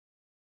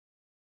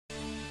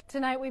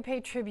Tonight we pay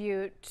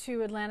tribute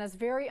to Atlanta's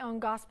very own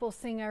gospel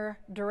singer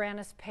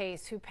Duranice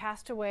Pace, who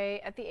passed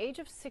away at the age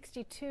of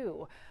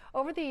 62.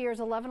 Over the years,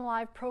 11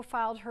 Alive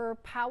profiled her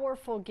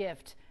powerful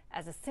gift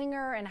as a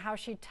singer and how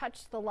she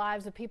touched the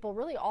lives of people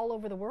really all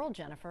over the world,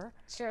 Jennifer.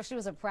 Sure, she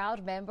was a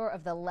proud member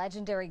of the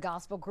legendary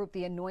gospel group,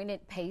 the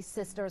Anointed Pace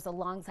Sisters,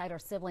 alongside her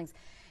siblings.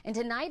 And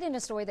tonight, in a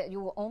story that you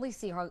will only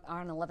see her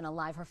on 11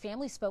 Alive, her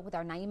family spoke with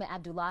our Naima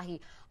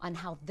Abdullahi on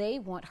how they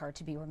want her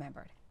to be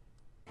remembered.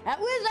 I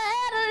wish I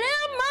had a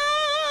little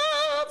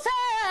more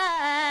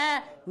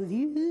time with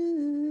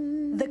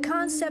you. The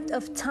concept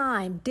of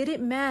time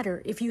didn't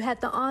matter if you had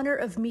the honor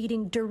of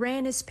meeting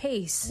Duranice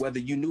Pace. Whether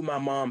you knew my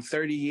mom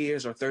 30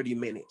 years or 30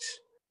 minutes,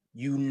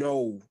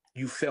 you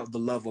felt the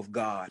love of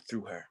God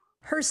through her.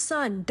 Her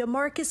son,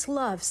 DeMarcus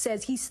Love,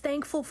 says he's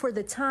thankful for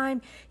the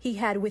time he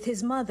had with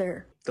his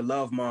mother. The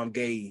love mom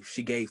gave,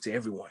 she gave to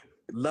everyone.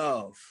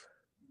 Love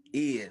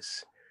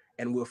is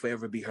and will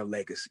forever be her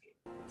legacy.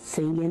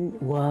 Singing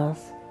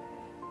was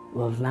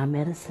my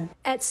medicine.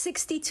 At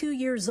 62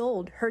 years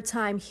old, her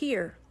time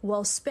here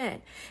well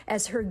spent,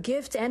 as her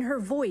gift and her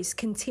voice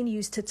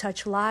continues to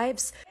touch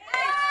lives.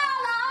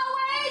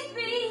 I'll always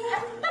be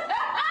thankful.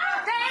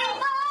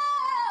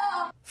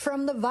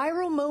 From the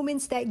viral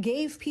moments that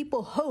gave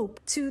people hope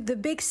to the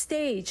big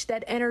stage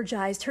that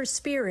energized her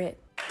spirit.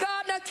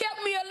 God done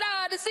kept me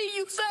alive to see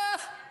you, sir.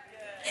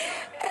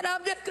 And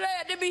I'm just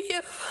glad to be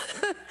here.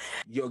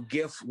 Your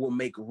gift will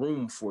make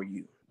room for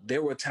you.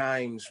 There were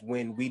times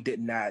when we did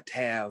not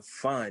have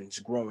funds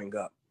growing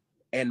up,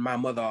 and my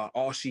mother,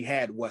 all she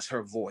had was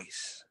her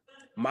voice.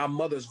 My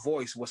mother's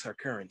voice was her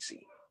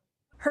currency.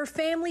 Her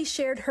family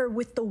shared her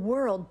with the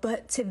world,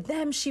 but to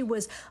them she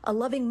was a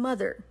loving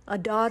mother, a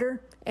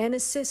daughter, and a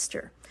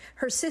sister.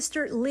 Her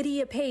sister,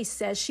 Lydia Pace,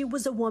 says she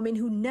was a woman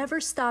who never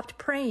stopped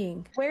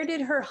praying. Where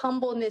did her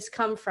humbleness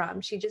come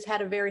from? She just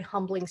had a very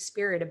humbling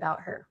spirit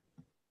about her.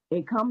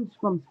 It comes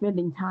from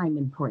spending time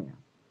in prayer,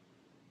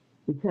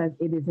 because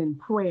it is in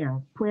prayer.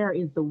 Prayer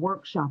is the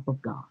workshop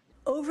of God.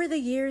 Over the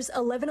years,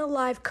 11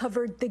 Alive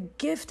covered the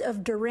gift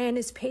of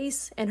Duranice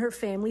Pace and her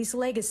family's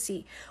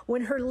legacy.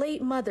 When her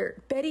late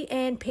mother, Betty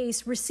Ann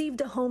Pace,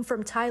 received a home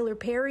from Tyler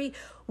Perry,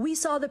 we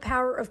saw the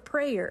power of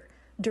prayer.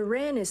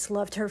 Duranice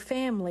loved her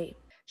family.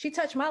 She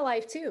touched my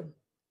life too.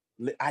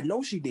 I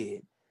know she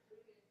did.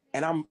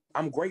 And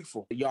I'm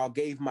grateful. Y'all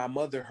gave my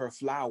mother her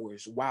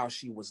flowers while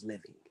she was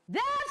living.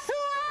 That's who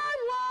I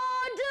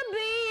want to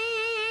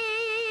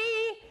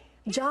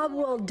be. Job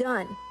well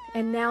done.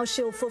 And now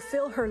she'll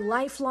fulfill her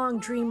lifelong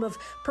dream of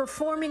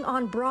performing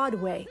on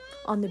Broadway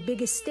on the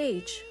biggest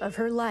stage of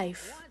her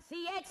life. Once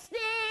he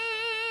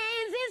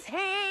extends his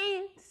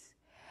hands,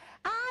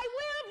 I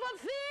will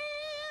fulfill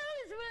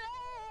his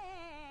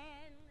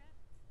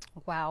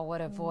plan. Wow,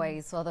 what a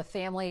voice. Well, the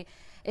family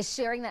is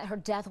sharing that her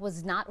death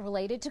was not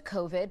related to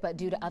COVID, but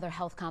due to other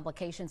health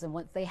complications. And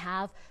once they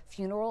have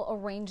funeral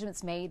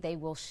arrangements made, they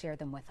will share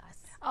them with us.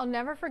 I'll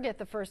never forget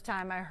the first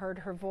time I heard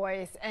her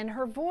voice, and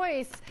her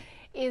voice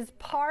is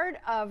part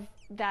of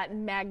that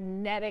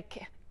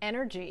magnetic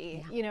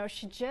energy. Yeah. You know,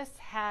 she just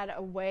had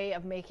a way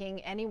of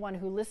making anyone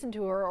who listened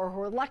to her or who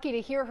were lucky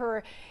to hear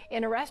her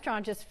in a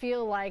restaurant just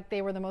feel like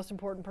they were the most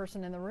important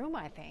person in the room,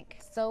 I think.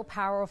 So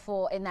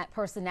powerful, and that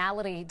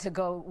personality to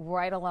go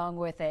right along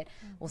with it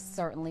will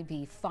certainly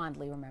be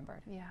fondly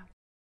remembered. Yeah.